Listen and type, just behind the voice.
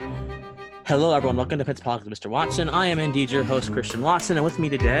Hello, everyone. Welcome to Pets Politics with Mr. Watson. I am indeed your host, Christian Watson, and with me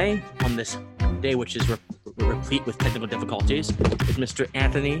today on this day, which is replete with technical difficulties, is Mr.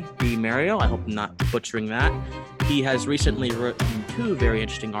 Anthony D. Mario. I hope I'm not butchering that. He has recently written two very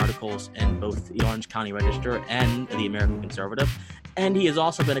interesting articles in both the Orange County Register and the American Conservative, and he has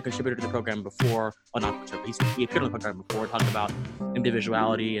also been a contributor to the program before. Well, not contributor. He appeared on the program before, talking about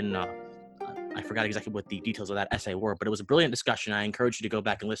individuality and I forgot exactly what the details of that essay were, but it was a brilliant discussion. I encourage you to go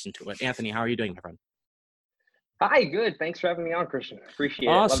back and listen to it. Anthony, how are you doing, my friend? Hi, good. Thanks for having me on, Christian. Appreciate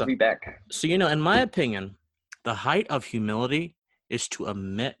it. Awesome. Love to be back. So, in my opinion, the height of humility is to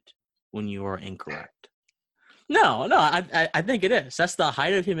admit when you are incorrect. No, I think it is. That's the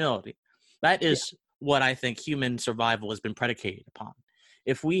height of humility. That is what I think human survival has been predicated upon.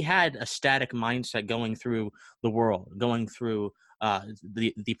 If we had a static mindset going through the world, going through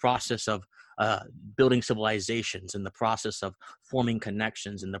the process of building civilizations, and the process of forming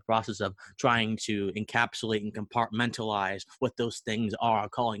connections, and the process of trying to encapsulate and compartmentalize what those things are,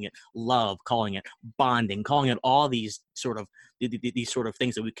 calling it love, calling it bonding, calling it all these sort of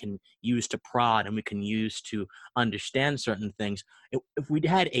things that we can use to prod and we can use to understand certain things. If we'd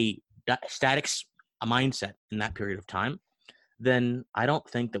had a static mindset in that period of time, then I don't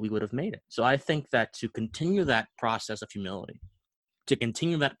think that we would have made it. So I think that to continue that process of humility, to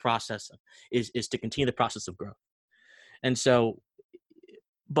continue that process is to continue the process of growth. And so,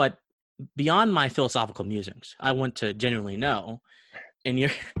 but beyond my philosophical musings, I want to genuinely know, and you're,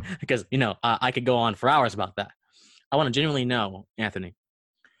 because, I could go on for hours about that. I want to genuinely know, Anthony,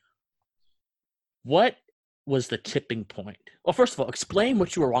 what was the tipping point? Well, first of all, explain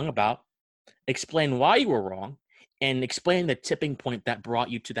what you were wrong about, explain why you were wrong, and explain the tipping point that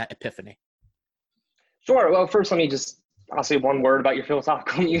brought you to that epiphany. Sure. Well, first, I'll say one word about your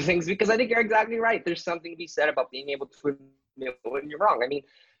philosophical musings, because I think you're exactly right. There's something to be said about being able to admit when you're wrong. I mean,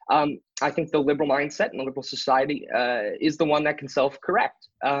 I think the liberal mindset and the liberal society is the one that can self-correct.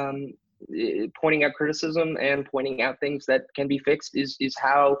 Pointing out criticism and pointing out things that can be fixed is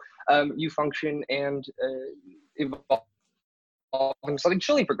how you function and evolve something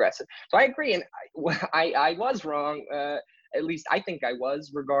truly progressive. So I agree, and I was wrong. At least I think I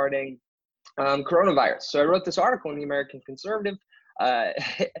was, regarding coronavirus. So I wrote this article in the American Conservative,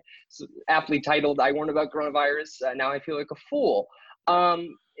 aptly titled, "I warned about coronavirus, now I feel like a fool."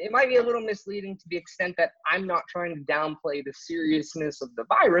 It might be a little misleading to the extent that I'm not trying to downplay the seriousness of the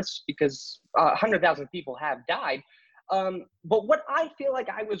virus, because 100,000 people have died. But what I feel like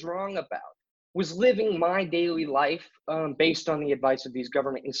I was wrong about was living my daily life based on the advice of these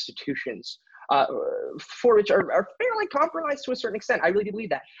government institutions, for which are fairly compromised to a certain extent. I really do believe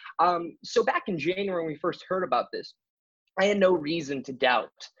that. So back in January, when we first heard about this, I had no reason to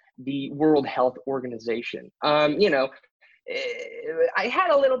doubt the World Health Organization. I had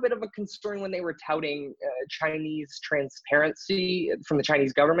a little bit of a concern when they were touting Chinese transparency from the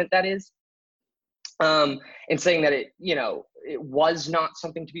Chinese government, that is, and saying that it was not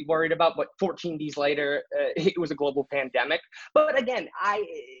something to be worried about. But 14 days later, it was a global pandemic. But again,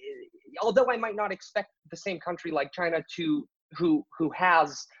 although I might not expect the same country like China who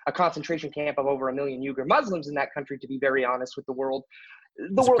has a concentration camp of over 1 million Uyghur Muslims in that country to be very honest with the world,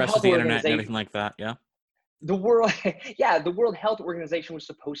 the World Health the internet and everything like that, yeah. The World Health Organization was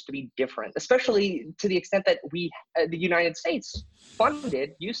supposed to be different, especially to the extent that the United States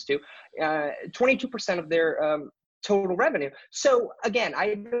used to 22% of their total revenue. So again, I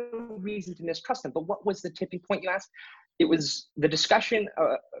have no reason to mistrust them. But what was the tipping point, you asked? It was the discussion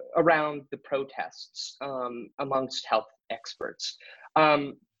around the protests amongst health experts.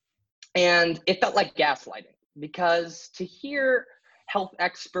 And it felt like gaslighting, because to hear health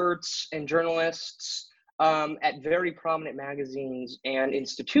experts and journalists at very prominent magazines and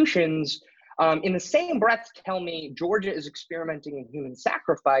institutions in the same breath tell me Georgia is experimenting in human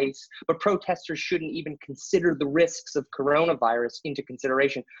sacrifice, but protesters shouldn't even consider the risks of coronavirus into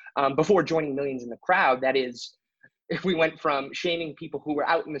consideration before joining millions in the crowd. That is, if we went from shaming people who were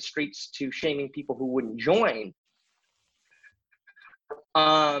out in the streets to shaming people who wouldn't join.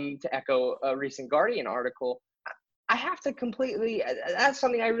 To echo a recent Guardian article, I have to completely, that's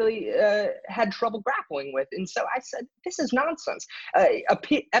something I really had trouble grappling with. And so I said, this is nonsense.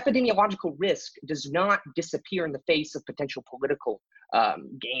 Epidemiological risk does not disappear in the face of potential political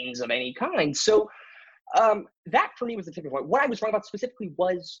gains of any kind. So that for me was the tipping point. What I was wrong about specifically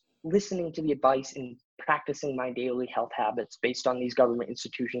was listening to the advice and practicing my daily health habits based on these government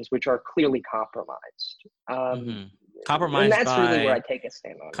institutions, which are clearly compromised. Compromised, and that's really where I take a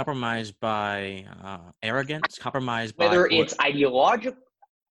stand on. Compromised by arrogance, compromised by whether it's ideological,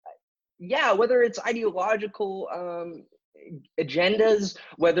 whether it's ideological agendas,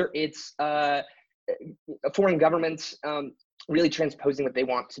 whether it's foreign governments really transposing what they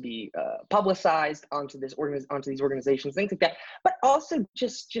want to be publicized onto these organizations, things like that. But also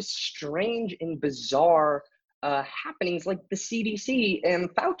just strange and bizarre happenings, like the CDC and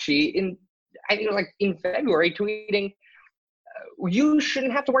Fauci in February tweeting, you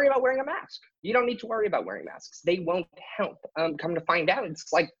shouldn't have to worry about wearing a mask. You don't need to worry about wearing masks. They won't help. Come to find out,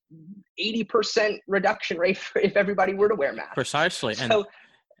 it's like 80% reduction rate if everybody were to wear masks. Precisely. So,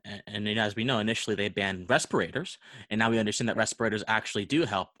 and as we know, initially they banned respirators, and now we understand that respirators actually do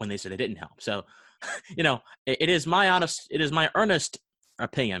help when they said they didn't help. So, it is my earnest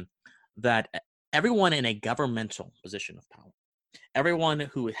opinion that everyone in a governmental position of power, everyone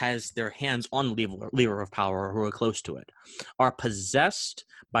who has their hands on lever of power or who are close to it, are possessed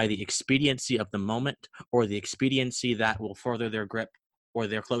by the expediency of the moment or the expediency that will further their grip or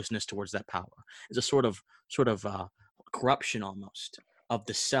their closeness towards that power. It's a sort of corruption almost of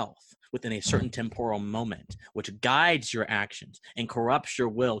the self within a certain temporal moment, which guides your actions and corrupts your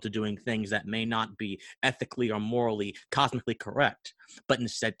will to doing things that may not be ethically or morally, cosmically correct, but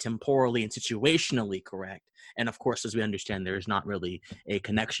instead temporally and situationally correct. And of course, as we understand, there is not really a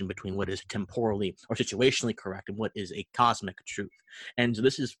connection between what is temporally or situationally correct and what is a cosmic truth. And so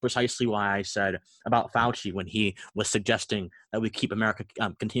this is precisely why I said about Fauci when he was suggesting that we keep America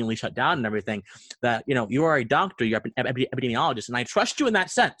continually shut down and everything, that, you are a doctor, you're an epidemiologist, and I trust you in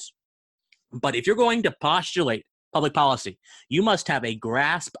that sense. But if you're going to postulate public policy, you must have a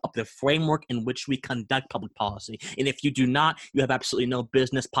grasp of the framework in which we conduct public policy. And if you do not, you have absolutely no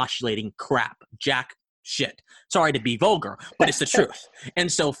business postulating crap, jack shit. Sorry to be vulgar, but it's the truth. And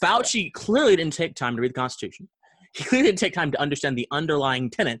so Fauci clearly didn't take time to read the Constitution. He clearly didn't take time to understand the underlying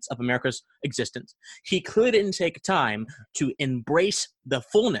tenets of America's existence. He clearly didn't take time to embrace the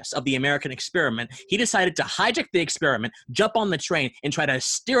fullness of the American experiment. He decided to hijack the experiment, jump on the train, and try to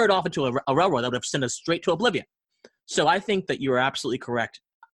steer it off into a railroad that would have sent us straight to oblivion. So I think that you are absolutely correct.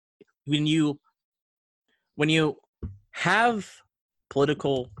 When you have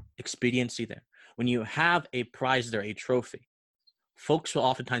political expediency there, when you have a prize there, a trophy, folks will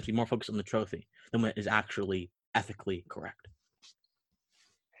oftentimes be more focused on the trophy than what is actually ethically correct.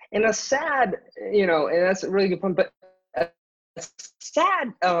 And a sad, and that's a really good point, but a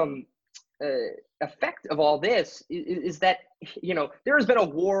sad effect of all this is that, there has been a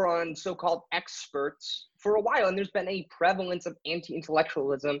war on so-called experts for a while, and there's been a prevalence of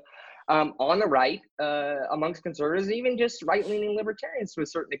anti-intellectualism on the right, amongst conservatives, even just right-leaning libertarians to a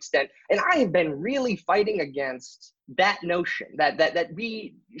certain extent. And I have been really fighting against that notion that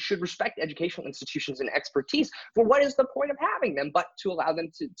we should respect educational institutions and expertise. For what is the point of having them but to allow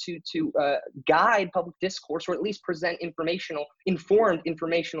them to guide public discourse, or at least present informed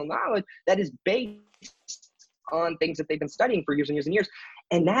informational knowledge that is based on things that they've been studying for years and years and years.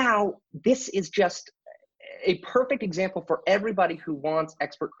 And now this is just a perfect example for everybody who wants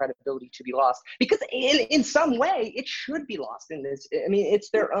expert credibility to be lost, because in some way it should be lost in this. I mean, it's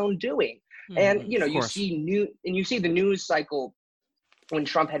their own doing. And you see the news cycle when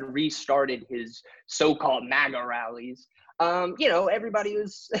Trump had restarted his so-called MAGA rallies. Everybody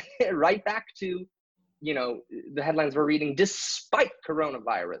was right back to the headlines we're reading, despite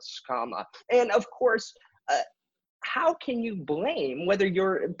coronavirus, and of course, how can you blame, whether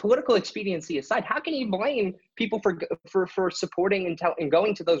your political expediency aside, how can you blame people for supporting and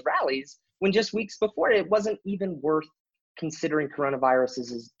going to those rallies when just weeks before it wasn't even worth considering coronavirus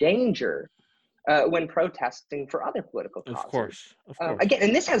as danger when protesting for other political causes? Of course. Again,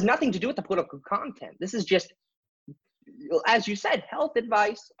 and this has nothing to do with the political content. This is just, as you said, health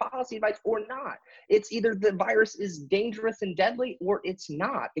advice, policy advice, or not. It's either the virus is dangerous and deadly, or it's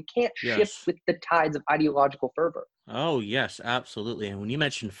not. It can't shift with the tides of ideological fervor. Oh, yes, absolutely. And when you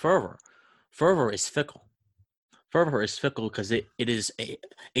mention fervor is fickle. Fervor is fickle because it is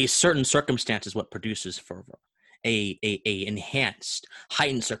a certain circumstance is what produces fervor, a enhanced,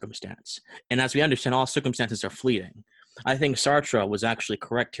 heightened circumstance. And as we understand, all circumstances are fleeting. I think Sartre was actually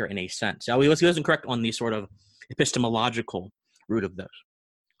correct here in a sense. Now, he wasn't correct on the sort of epistemological root of this,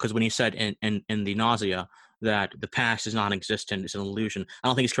 because when he said in the Nausea that the past is non-existent, it's an illusion, I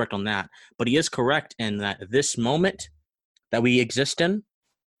don't think he's correct on that. But he is correct in that this moment that we exist in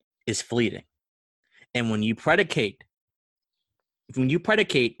is fleeting. And when you predicate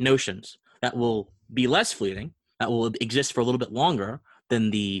notions that will be less fleeting, that will exist for a little bit longer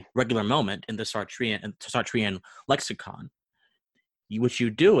than the regular moment in the Sartrean lexicon, what you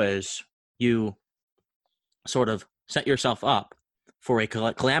do is you sort of set yourself up for a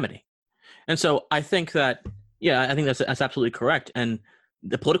calamity. And so I think that, I think that's absolutely correct. And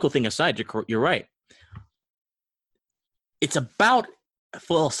the political thing aside, you're right. it's about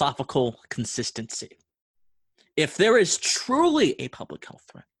philosophical consistency. If there is truly a public health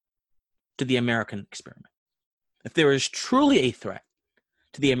threat to the American experiment, if there is truly a threat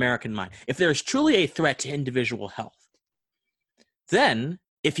to the American mind, if there is truly a threat to individual health, then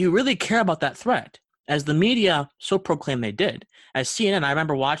if you really care about that threat, as the media so proclaimed they did, as CNN, I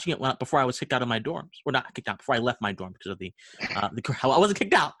remember watching it before I was kicked out of my dorms. Well, not kicked out, before I left my dorm because of I wasn't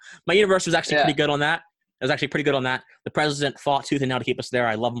kicked out. My university was actually pretty good on that. It was actually pretty good on that. The president fought tooth and nail to keep us there.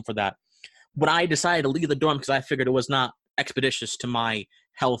 I love him for that. When I decided to leave the dorm because I figured it was not expeditious to my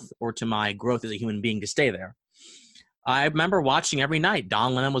health or to my growth as a human being to stay there, I remember watching every night.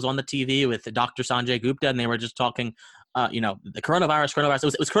 Don Lemon was on the TV with Dr. Sanjay Gupta, and they were just talking, the coronavirus.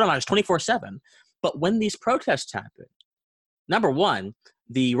 It was coronavirus 24/7. But when these protests happened, number one,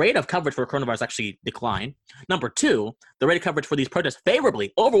 the rate of coverage for coronavirus actually declined. Number two, the rate of coverage for these protests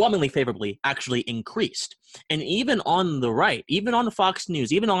overwhelmingly favorably, actually increased. And even on the right, even on the Fox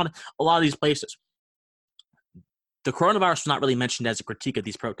News, even on a lot of these places, the coronavirus was not really mentioned as a critique of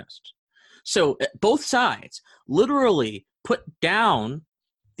these protests. So both sides literally put down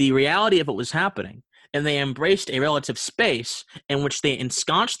the reality of what was happening, and they embraced a relative space in which they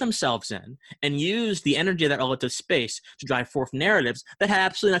ensconced themselves in and used the energy of that relative space to drive forth narratives that had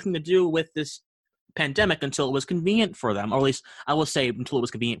absolutely nothing to do with this pandemic until it was convenient for them, or at least I will say until it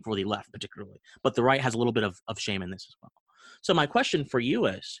was convenient for the left particularly. But the right has a little bit of shame in this as well. So my question for you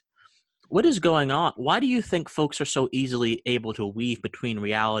is, what is going on? Why do you think folks are so easily able to weave between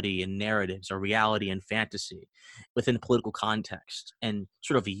reality and narratives, or reality and fantasy within the political context, and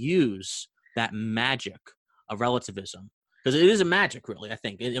sort of use that magic of relativism? Because it is a magic, really, I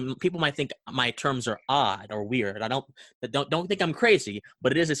think. And people might think my terms are odd or weird. I don't think I'm crazy,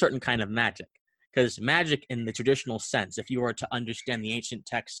 but it is a certain kind of magic. Because magic in the traditional sense, if you were to understand the ancient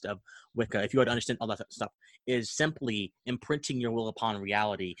text of Wicca, if you were to understand all that stuff, is simply imprinting your will upon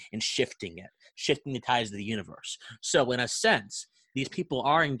reality and shifting the tides of the universe. So in a sense, these people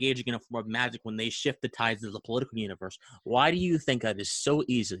are engaging in a form of magic when they shift the tides of the political universe. Why do you think that is so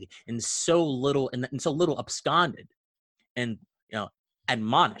easily and so little absconded and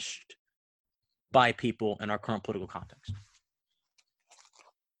admonished by people in our current political context?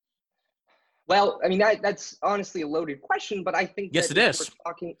 Well, I mean, that's honestly a loaded question, but I think yes, that it is.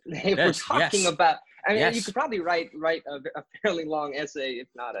 We're talking about, I mean, yes. You could probably write a fairly long essay, if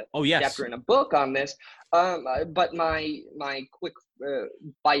not a yes. chapter in a book on this. But my quick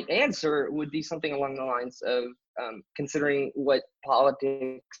bite answer would be something along the lines of considering what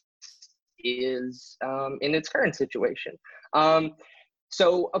politics is in its current situation.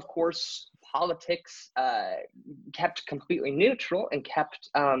 So, of course, politics kept completely neutral and kept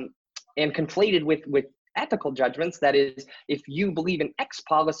and conflated with ethical judgments. That is, if you believe in X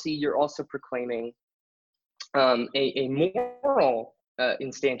policy, you're also proclaiming a moral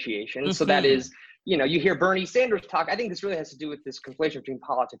instantiation. Mm-hmm. So that is, you hear Bernie Sanders talk. I think this really has to do with this conflation between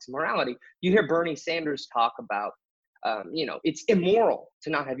politics and morality. You hear Bernie Sanders talk about, it's immoral to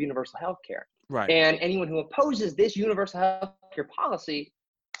not have universal health care. Right. And anyone who opposes this universal health care policy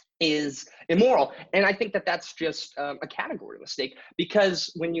is immoral. And I think that that's just a category mistake,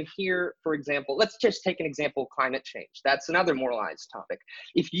 because when you hear, for example, let's just take an example of climate change. That's another moralized topic.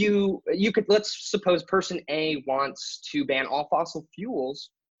 If you could, let's suppose person A wants to ban all fossil fuels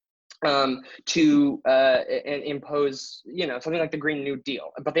to and impose, something like the Green New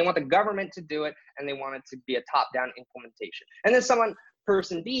Deal, but they want the government to do it, and they want it to be a top-down implementation. And then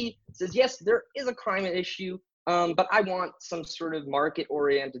person B says, yes, there is a climate issue, but I want some sort of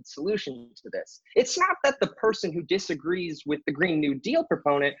market-oriented solution to this. It's not that the person who disagrees with the Green New Deal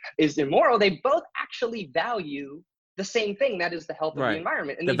proponent is immoral. They both actually value the same thing, that is the health of the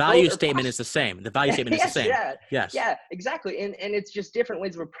environment. And the value statement is the same. The value statement is the same. Yeah, exactly. And it's just different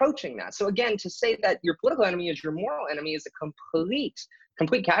ways of approaching that. So again, to say that your political enemy is your moral enemy is a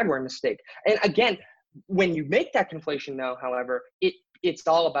complete category mistake. And again, when you make that conflation, though, however, it's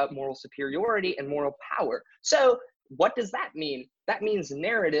all about moral superiority and moral power. So what does that mean? That means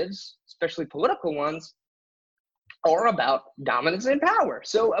narratives, especially political ones, are about dominance and power.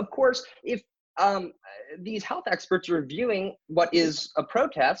 So of course, if these health experts are reviewing what is a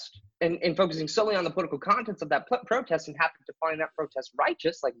protest and focusing solely on the political contents of that protest and happen to find that protest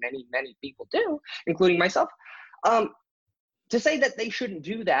righteous, like many, many people do, including myself, to say that they shouldn't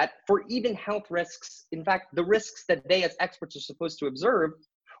do that for even health risks, in fact, the risks that they as experts are supposed to observe,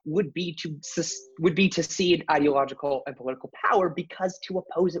 would be to cede ideological and political power, because to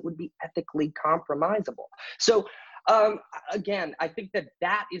oppose it would be ethically compromisable. So again, I think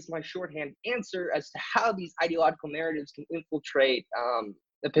that is my shorthand answer as to how these ideological narratives can infiltrate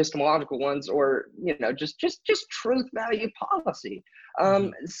epistemological ones, or just truth value policy.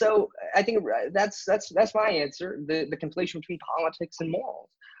 So I think that's my answer. The conflation between politics and morals.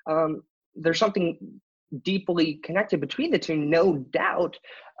 There's something deeply connected between the two, no doubt.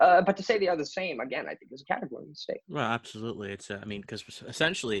 But to say they are the same, again, I think is a category mistake. Well, absolutely. It's because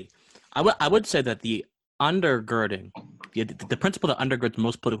essentially, I would say that the undergirding, the principle that undergirds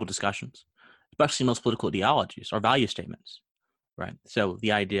most political discussions, especially most political ideologies, are value statements, right? So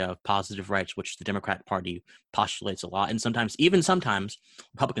the idea of positive rights, which the Democratic Party postulates a lot, and sometimes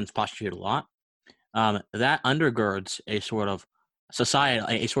Republicans postulate a lot, that undergirds a sort of society,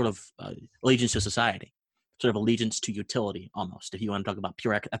 a sort of allegiance to society, sort of allegiance to utility, almost, if you want to talk about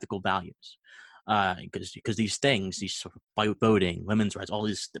pure ethical values. Because these things, these sort of by voting, women's rights, all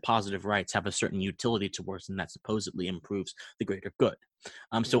these positive rights have a certain utility towards them that supposedly improves the greater good.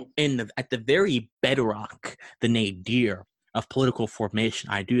 So at the very bedrock, the nadir of political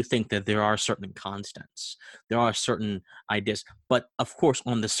formation, I do think that there are certain constants, there are certain ideas, but of course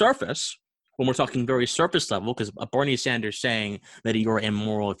on the surface, when we're talking very surface level, because Bernie Sanders saying that you're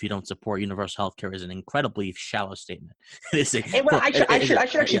immoral if you don't support universal health care is an incredibly shallow statement. I should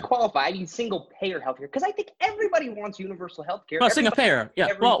actually qualify. I mean, single payer health care, because I think everybody wants universal health care. Well, single payer, yeah.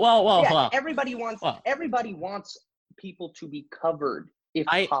 Everybody wants people to be covered if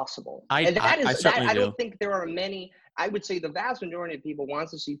possible. I don't think there are many. I would say the vast majority of people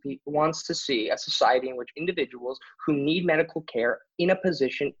wants to see a society in which individuals who need medical care in a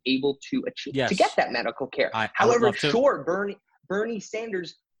position able to achieve to get that medical care. However, sure, Bernie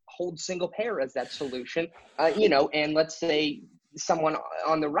Sanders holds single payer as that solution, and let's say someone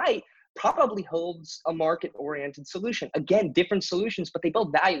on the right probably holds a market-oriented solution. Again, different solutions, but they both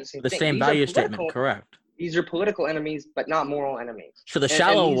value the same thing. The same value statement, correct. These are political enemies, but not moral enemies. So the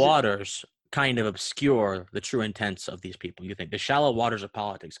shallow waters kind of obscure the true intents of these people. You think the shallow waters of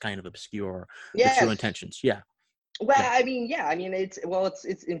politics kind of obscure the true intentions? Yeah. Well, I mean, it's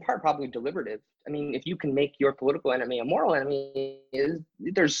in part probably deliberative. I mean, if you can make your political enemy a moral enemy,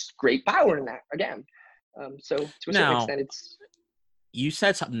 there's great power in that. Again, so to a certain extent, it's. You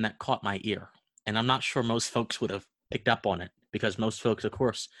said something that caught my ear, and I'm not sure most folks would have picked up on it, because most folks, of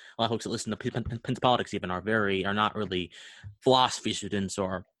course, a lot of folks that listen to politics even are not really philosophy students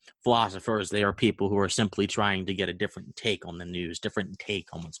or philosophers. They are people who are simply trying to get a different take on the news, different take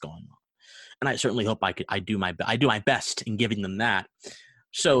on what's going on. And I certainly hope I do my best in giving them that.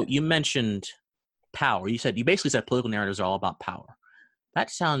 So you mentioned power. You basically said political narratives are all about power. That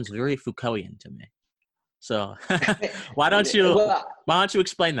sounds very Foucaultian to me. So why don't you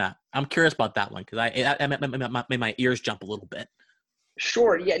explain that? I'm curious about that one, because I made my ears jump a little bit.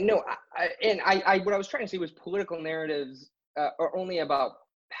 Sure. Yeah. No. What I was trying to say was political narratives are only about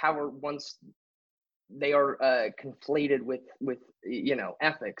power once they are conflated with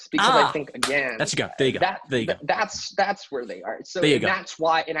ethics, because I think, again, there you go. That's where they are. So that's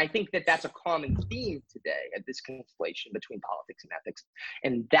why, and I think that's a common theme today, at this conflation between politics and ethics,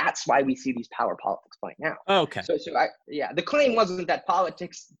 and that's why we see these power politics playing out. Okay. So the claim wasn't that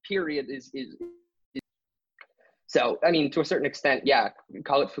politics period is. So, I mean, to a certain extent,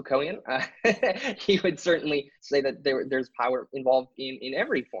 call it Foucaultian. He would certainly say that there's power involved in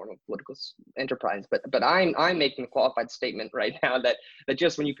every form of political enterprise. But I'm making a qualified statement right now that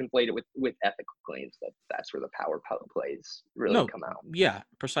just when you conflate it with ethical claims, that's where the power plays really come out. Yeah,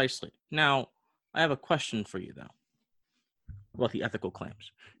 precisely. Now, I have a question for you, though, about the ethical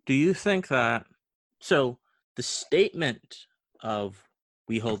claims. Do you think that the statement of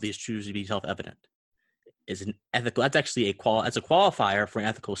 "we hold these truths to be self-evident" is an ethical, that's actually that's a qualifier for an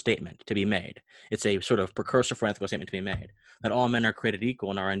ethical statement to be made. It's a sort of precursor for an ethical statement to be made, that all men are created equal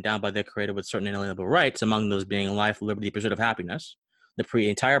and are endowed by their creator with certain inalienable rights, among those being life, liberty, pursuit of happiness. The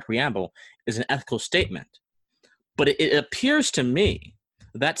entire preamble is an ethical statement. But it appears to me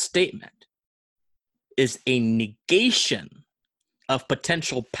that statement is a negation of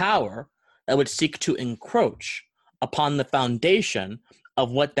potential power that would seek to encroach upon the foundation of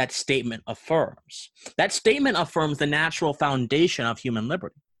what that statement affirms. That statement affirms the natural foundation of human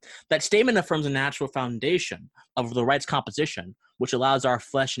liberty. That statement affirms the natural foundation of the rights composition, which allows our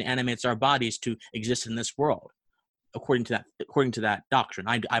flesh and animates our bodies to exist in this world, according to that doctrine.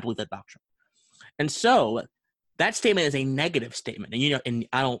 I believe that doctrine. And so that statement is a negative statement. And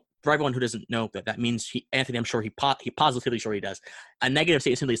for everyone who doesn't know that means Anthony, I'm sure he positively sure he does. A negative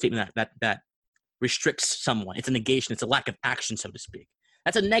statement is simply a statement that restricts someone. It's a negation. It's a lack of action, so to speak.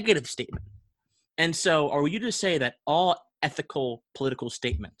 That's a negative statement. And so are you to say that all ethical political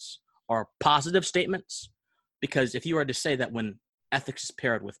statements are positive statements? Because if you were to say that when ethics is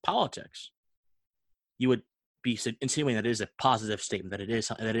paired with politics, you would be insinuating that it is a positive statement, that it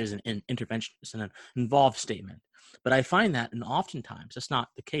is an interventionist and an involved statement. But I find that, and oftentimes that's not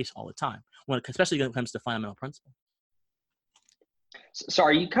the case all the time, especially when it comes to fundamental principle.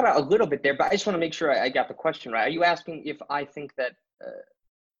 Sorry, you cut out a little bit there, but I just want to make sure I got the question right. Are you asking if I think that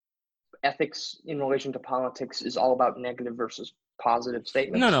ethics in relation to politics is all about negative versus positive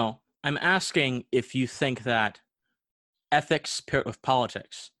statements? No. I'm asking if you think that ethics paired with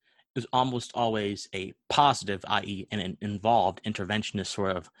politics is almost always a positive, i.e. an involved interventionist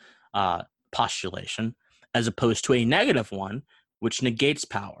sort of postulation, as opposed to a negative one, which negates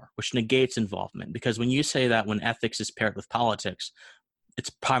power, which negates involvement. Because when you say that when ethics is paired with politics, it's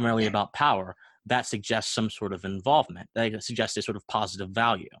primarily about power, that suggests some sort of involvement. That suggests a sort of positive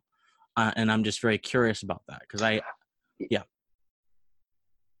value. And I'm just very curious about that because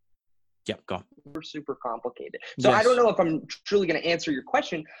go on. Super complicated. So yes. I don't know if I'm truly going to answer your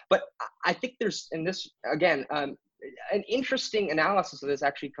question, but I think there's, and this, again, an interesting analysis of this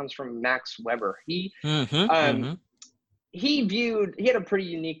actually comes from Max Weber. He had a pretty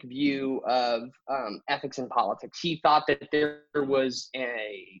unique view of ethics and politics. He thought that there was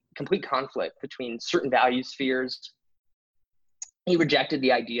a complete conflict between certain value spheres. He rejected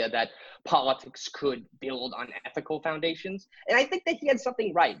the idea that politics could build on ethical foundations. And I think that he had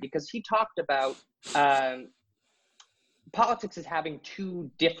something right, because he talked about politics as having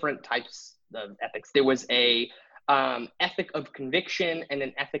two different types of ethics. There was a ethic of conviction and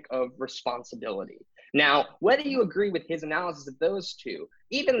an ethic of responsibility. Now, whether you agree with his analysis of those two,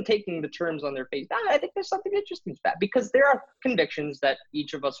 even taking the terms on their face, I think there's something interesting to that, because there are convictions that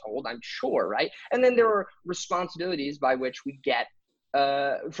each of us hold, I'm sure, right? And then there are responsibilities by which we get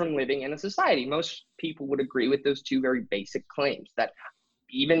from living in a society. Most people would agree with those two very basic claims, that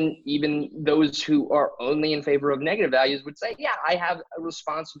even those who are only in favor of negative values would say, yeah, I have a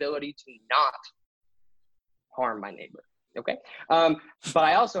responsibility to not harm my neighbor. Okay. But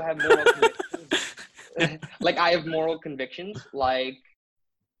I also have moral convictions. Like I have moral convictions, like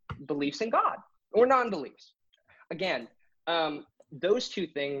beliefs in God or non-beliefs. Again, those two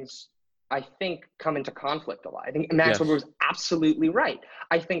things I think come into conflict a lot. I think Max Weber was absolutely right.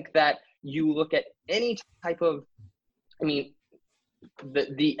 I think that you look at any type of, the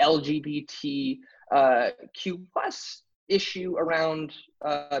LGBT Q plus issue around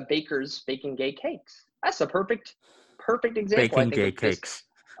bakers baking gay cakes. That's a perfect example. Baking gay cakes.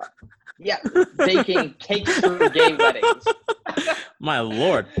 Baking cakes for gay weddings. My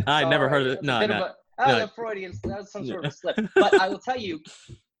Lord, I never heard of it. No. Freudian, that's some sort of a slip. But I will tell you,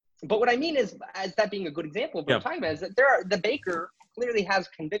 but what I mean is, as that being a good example of what I'm talking about, is that the baker clearly has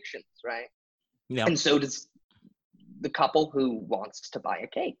convictions, right? Yeah. And so does the couple who wants to buy a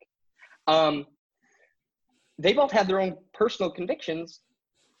cake. They both have their own personal convictions.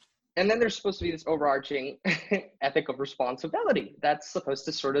 And then there's supposed to be this overarching ethic of responsibility that's supposed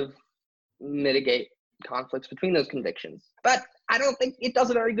to sort of mitigate conflicts between those convictions. But I don't think it does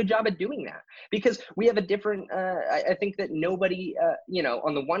a very good job at doing that, because we have a different, I think that nobody,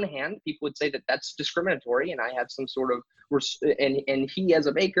 on the one hand, people would say that that's discriminatory, and I have some sort of, and he as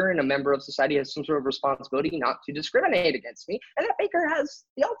a baker and a member of society has some sort of responsibility not to discriminate against me. And that baker has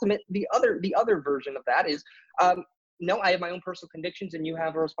the other version of that is, no, I have my own personal convictions, and you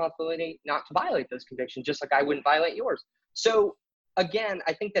have a responsibility not to violate those convictions, just like I wouldn't violate yours. So again,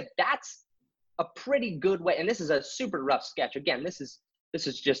 I think that that's a pretty good way, and this is a super rough sketch. Again, this is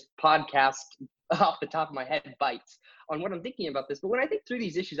just podcast off the top of my head bites on what I'm thinking about this. But when I think through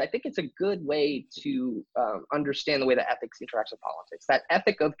these issues, I think it's a good way to understand the way that ethics interacts with politics, that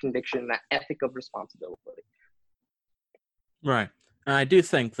ethic of conviction, that ethic of responsibility. Right. And I do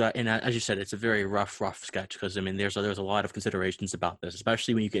think that, and as you said, it's a very rough sketch, because there's a lot of considerations about this,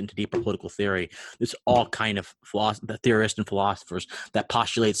 especially when you get into deeper political theory. There's all kind of theorists and philosophers that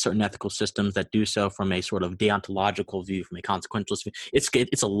postulate certain ethical systems that do so from a sort of deontological view, from a consequentialist view.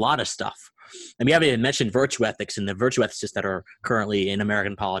 It's a lot of stuff. And we haven't even mentioned virtue ethics and the virtue ethicists that are currently in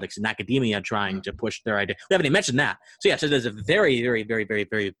American politics and academia trying to push their idea. We haven't even mentioned that. So there's a very, very, very, very,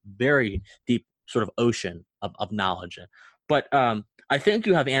 very, very deep sort of ocean of knowledge. But I think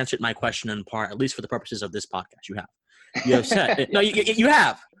you have answered my question in part, at least for the purposes of this podcast. You have said no. You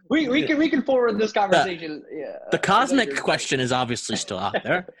have. We can forward this conversation. The cosmic question is obviously still out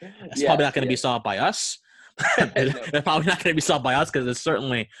there. It's probably not going to be solved by us. It's probably not going to be solved by us, because it's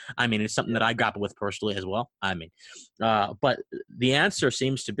certainly. It's something that I grapple with personally as well. But the answer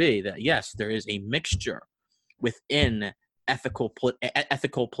seems to be that yes, there is a mixture within ethical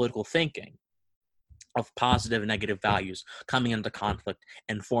political thinking of positive and negative values coming into conflict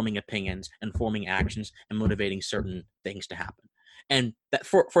and forming opinions and forming actions and motivating certain things to happen. And that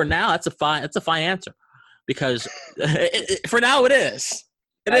for now, that's a fine answer. because for now it is.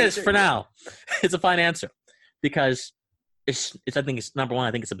 It is for now. It's a fine answer because it's. I think it's number one.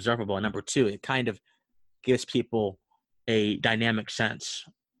 I think it's observable, and number two, it kind of gives people a dynamic sense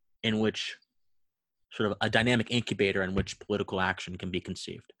in which sort of a dynamic incubator in which political action can be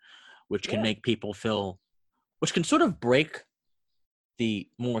conceived, which can make people feel, which can sort of break the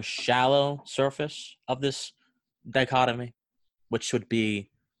more shallow surface of this dichotomy, which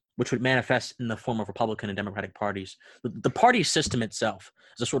would manifest in the form of Republican and Democratic parties. The party system itself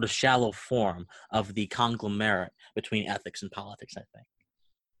is a sort of shallow form of the conglomerate between ethics and politics, I think.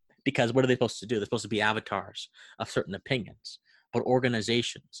 Because what are they supposed to do? They're supposed to be avatars of certain opinions. But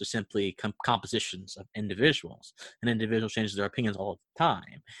organizations are simply compositions of individuals, and individuals change their opinions all the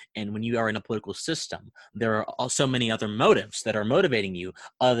time. And when you are in a political system, there are so many other motives that are motivating you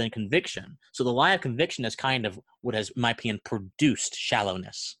other than conviction. So the lie of conviction is kind of what has, in my opinion, produced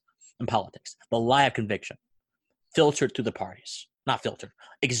shallowness in politics. The lie of conviction, filtered through the parties, not filtered,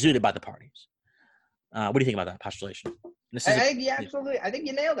 exuded by the parties. What do you think about that postulation? Absolutely. I think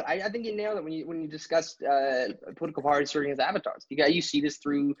you nailed it. I think you nailed it when you discussed political parties serving as avatars. You see this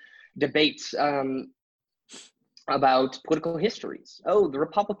through debates about political histories. Oh, the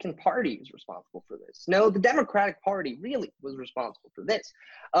Republican Party is responsible for this. No, the Democratic Party really was responsible for this.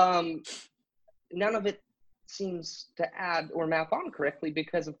 None of it seems to add or map on correctly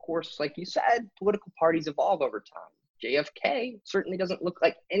because, of course, like you said, political parties evolve over time. JFK certainly doesn't look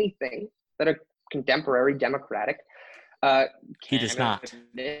like anything that a contemporary Democratic he does not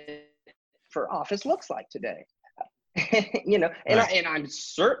for office looks like today. And I'm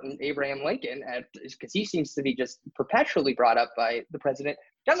certain Abraham Lincoln, because he seems to be just perpetually brought up by the president,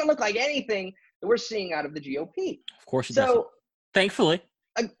 doesn't look like anything that we're seeing out of the GOP. Of course he doesn't. Thankfully.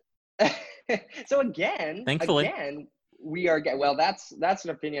 So again, we are well. That's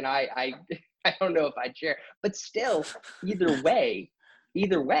an opinion I don't know if I'd share, but still, either way,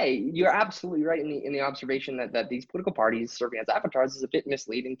 you're absolutely right in the observation that these political parties serving as avatars is a bit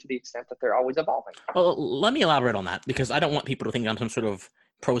misleading to the extent that they're always evolving. Well, let me elaborate on that because I don't want people to think I'm some sort of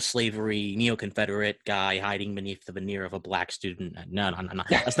pro-slavery, neo-Confederate guy hiding beneath the veneer of a black student. No.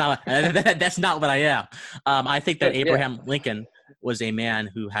 That's not what I am. I think that Abraham Lincoln was a man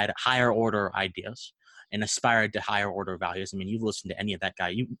who had higher order ideas and aspired to higher order values. I mean, you've listened to any of that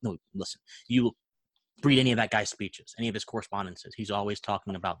guy. You read any of that guy's speeches, any of his correspondences. He's always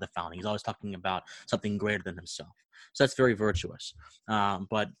talking about the founding. He's always talking about something greater than himself. So that's very virtuous.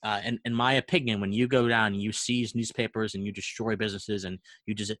 But in my opinion, when you go down and you seize newspapers and you destroy businesses and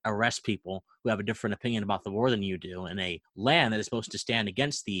you just arrest people who have a different opinion about the war than you do in a land that is supposed to stand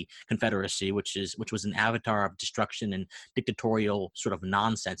against the Confederacy, which was an avatar of destruction and dictatorial sort of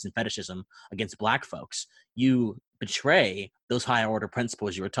nonsense and fetishism against black folks, you betray those higher order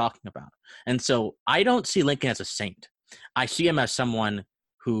principles you were talking about. And so I don't see Lincoln as a saint. I see him as someone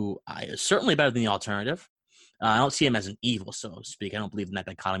who is certainly better than the alternative. I don't see him as an evil, so to speak. I don't believe in that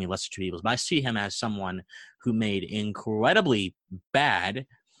dichotomy of lesser two evils, but I see him as someone who made incredibly bad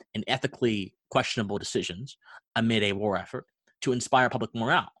and ethically questionable decisions amid a war effort to inspire public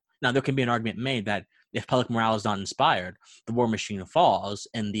morale. Now, there can be an argument made that if public morale is not inspired, the war machine falls,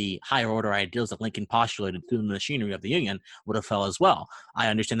 and the higher order ideals that Lincoln postulated through the machinery of the Union would have fell as well. I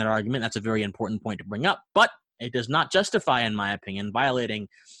understand that argument. That's a very important point to bring up, but it does not justify, in my opinion, violating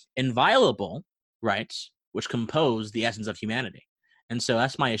inviolable rights which compose the essence of humanity. And so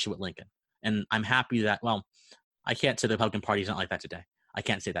that's my issue with Lincoln. And I'm happy that, well, I can't say the Republican Party is not like that today. I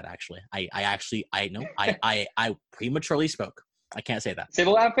can't say that actually. I prematurely spoke. I can't say that.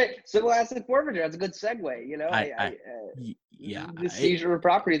 Civil asset forfeiture. That's a good segue. The seizure of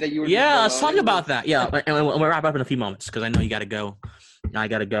property that you were. Yeah, let's talk about that. Yeah, and we'll wrap up in a few moments because I know you got to go. I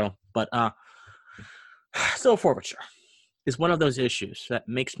got to go. But civil forfeiture is one of those issues that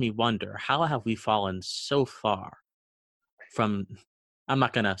makes me wonder, how have we fallen so far from, I'm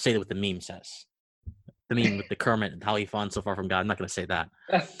not going to say what the meme says. The meme with the Kermit and how he fallen so far from God. I'm not going to say that.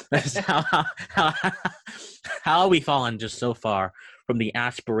 How have we fallen just so far from the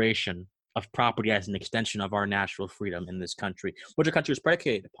aspiration of property as an extension of our natural freedom in this country, which our country is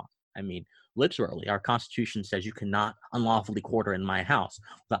predicated upon? I mean, literally, our Constitution says you cannot unlawfully quarter in my house.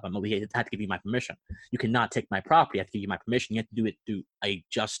 We have to give you my permission. You cannot take my property. I have to give you my permission. You have to do it through a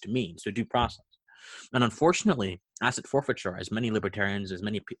just means, so due process. And unfortunately, asset forfeiture, as many libertarians, as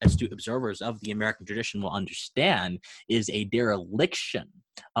many astute observers of the American tradition will understand, is a dereliction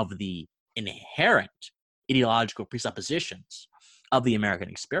of the inherent ideological presuppositions of the American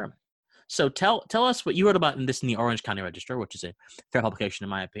experiment. So tell us what you wrote about in the Orange County Register, which is a fair publication in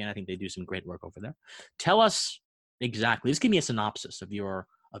my opinion. I think they do some great work over there. Tell us exactly. Just give me a synopsis of your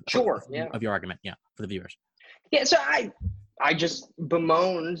Sure. Yeah. of your argument. Yeah, for the viewers. Yeah. So I just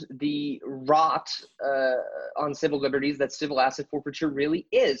bemoaned the rot on civil liberties that civil asset forfeiture really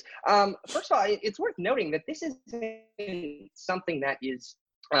is. First of all, it's worth noting that this isn't something that is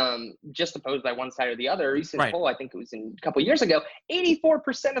just opposed by one side or the other. A recent Right. poll, I think it was a couple of years ago,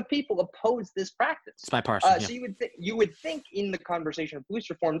 84% of people oppose this practice. It's bipartisan. So you would think in the conversation of police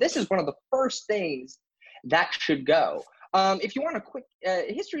reform, this is one of the first things that should go. If you want a quick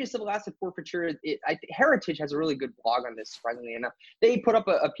history of civil asset forfeiture, Heritage has a really good blog on this, surprisingly enough. They put up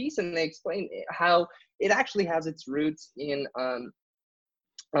a piece and they explain how it actually has its roots in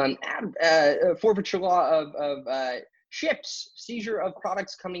forfeiture law of ships, seizure of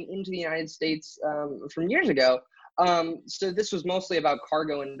products coming into the United States from years ago. So this was mostly about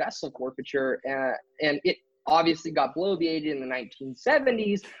cargo and vessel forfeiture, and it obviously got bloviated in the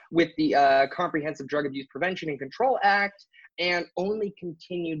 1970s with the Comprehensive Drug Abuse Prevention and Control Act, and only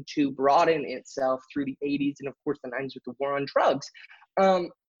continued to broaden itself through the 80s and, of course, the 90s with the war on drugs.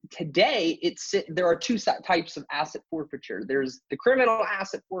 Today, there are two types of asset forfeiture. There's the criminal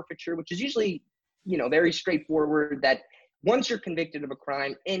asset forfeiture, which is usually, very straightforward, that once you're convicted of a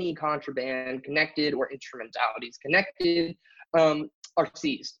crime, any contraband connected or instrumentalities connected are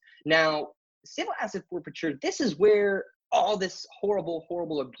seized. Now, civil asset forfeiture, this is where all this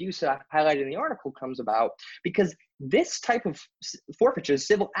horrible abuse that I highlighted in the article comes about, because this type of forfeiture,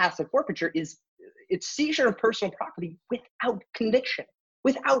 civil asset forfeiture, it's seizure of personal property without conviction.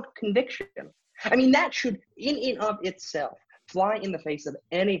 I mean, that should in and of itself fly in the face of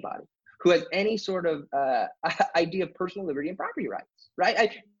anybody who has any sort of idea of personal liberty and property rights,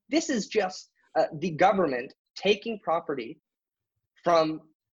 right? This is just the government taking property from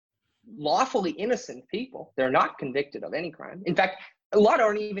lawfully innocent people. They're not convicted of any crime. In fact, a lot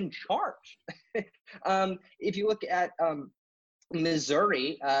aren't even charged. If you look at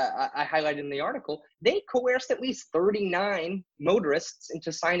Missouri, I highlighted in the article, they coerced at least 39 motorists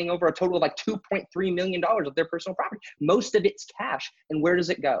into signing over a total of like $2.3 million of their personal property. Most of it's cash. And where does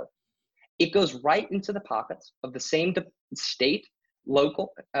it go? It goes right into the pockets of the same state,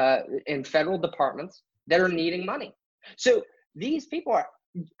 local, and federal departments that are needing money. So these people are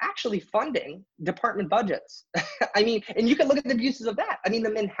actually funding department budgets. I mean, and you can look at the abuses of that. I mean,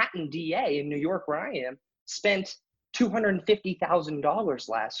 the Manhattan DA in New York, where I am, spent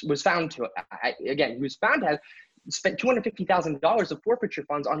 $250,000 was found to have spent $250,000 of forfeiture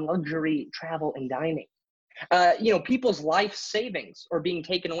funds on luxury travel and dining. People's life savings are being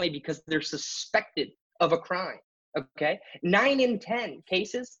taken away because they're suspected of a crime. Okay, 9 in 10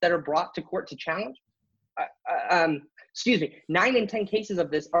 cases that are brought to court to challenge. 9 in 10 cases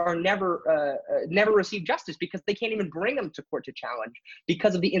of this are never receive justice because they can't even bring them to court to challenge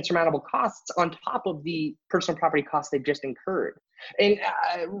because of the insurmountable costs on top of the personal property costs they've just incurred. And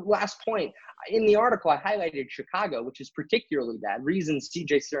last point, in the article I highlighted Chicago, which is particularly bad. Reasons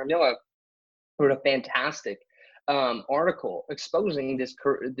CJ Ciaramella wrote a fantastic article exposing this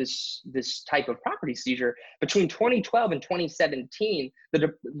type of property seizure. Between 2012 and 2017,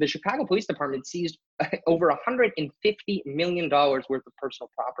 the Chicago Police Department seized over $150 million worth of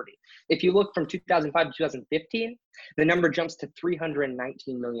personal property. If you look from 2005 to 2015, the number jumps to $319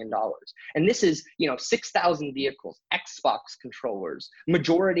 million. And this is, 6,000 vehicles, Xbox controllers,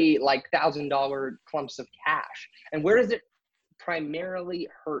 majority like $1,000 clumps of cash. And where does it primarily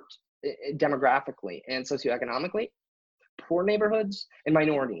hurt demographically and socioeconomically? Poor neighborhoods and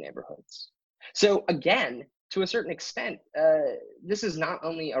minority neighborhoods. So again, to a certain extent, this is not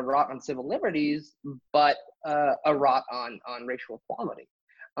only a rot on civil liberties, but a rot on racial equality.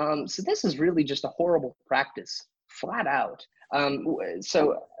 So this is really just a horrible practice, flat out.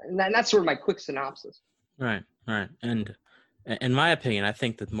 So that's sort of my quick synopsis. Right. And in my opinion, I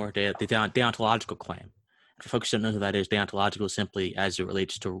think that the deontological claim, for folks who don't know who that is, deontological is simply as it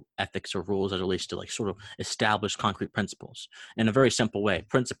relates to ethics or rules, as it relates to like sort of established concrete principles in a very simple way.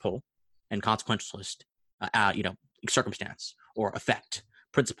 Principle and consequentialist, circumstance or effect.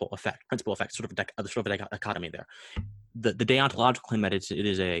 Principle effect, sort of a dichotomy there. The deontological claim that it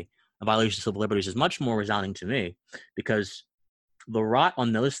is a violation of civil liberties is much more resounding to me, because the rot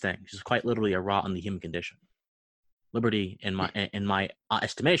on those things is quite literally a rot on the human condition. Liberty, in my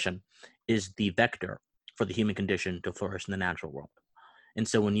estimation, is the vector for the human condition to flourish in the natural world. And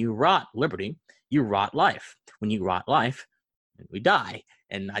so when you rot liberty, you rot life. When you rot life, we die.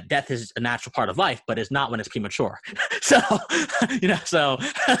 And death is a natural part of life, but it's not when it's premature. So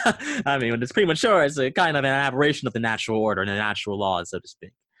I mean, when it's premature, it's a kind of an aberration of the natural order and the natural laws, so to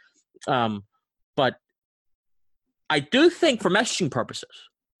speak. But I do think, for messaging purposes,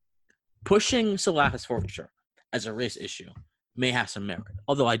 pushing civil asset forfeiture as a race issue may have some merit.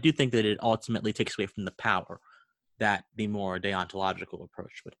 Although I do think that it ultimately takes away from the power that the more deontological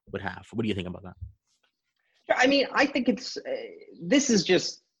approach would have. What do you think about that? I mean, I think this is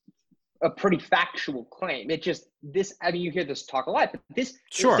just a pretty factual claim. I mean, you hear this talk a lot, but this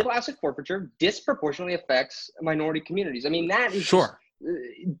civil asset forfeiture disproportionately affects minority communities. I mean, that is just,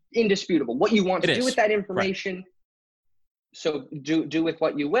 indisputable. What you want to do with that information, so do with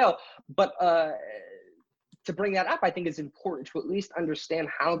what you will. But to bring that up, I think it's important to at least understand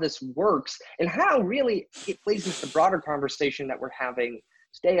how this works and how really it plays into the broader conversation that we're having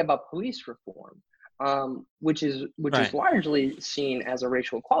today about police reform, which is largely seen as a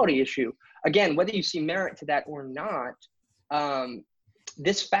racial equality issue. Again, whether you see merit to that or not,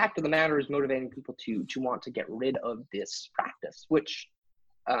 this fact of the matter is motivating people to want to get rid of this practice, which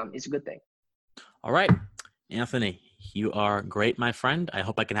is a good thing. All right, Anthony, you are great, my friend. I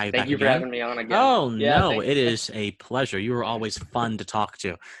hope I can have you back again. Thank you for having me on again. Oh, yeah, no, it is a pleasure. You are always fun to talk to.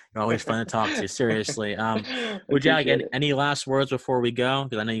 You're always fun to talk to, seriously. Would you like any last words before we go?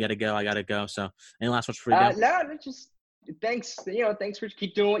 Because I know you got to go. I got to go. So any last words before we go? No, just thanks. Thanks for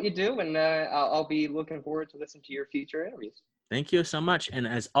keep doing what you do. And I'll be looking forward to listening to your future interviews. Thank you so much. And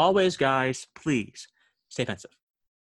as always, guys, please stay offensive.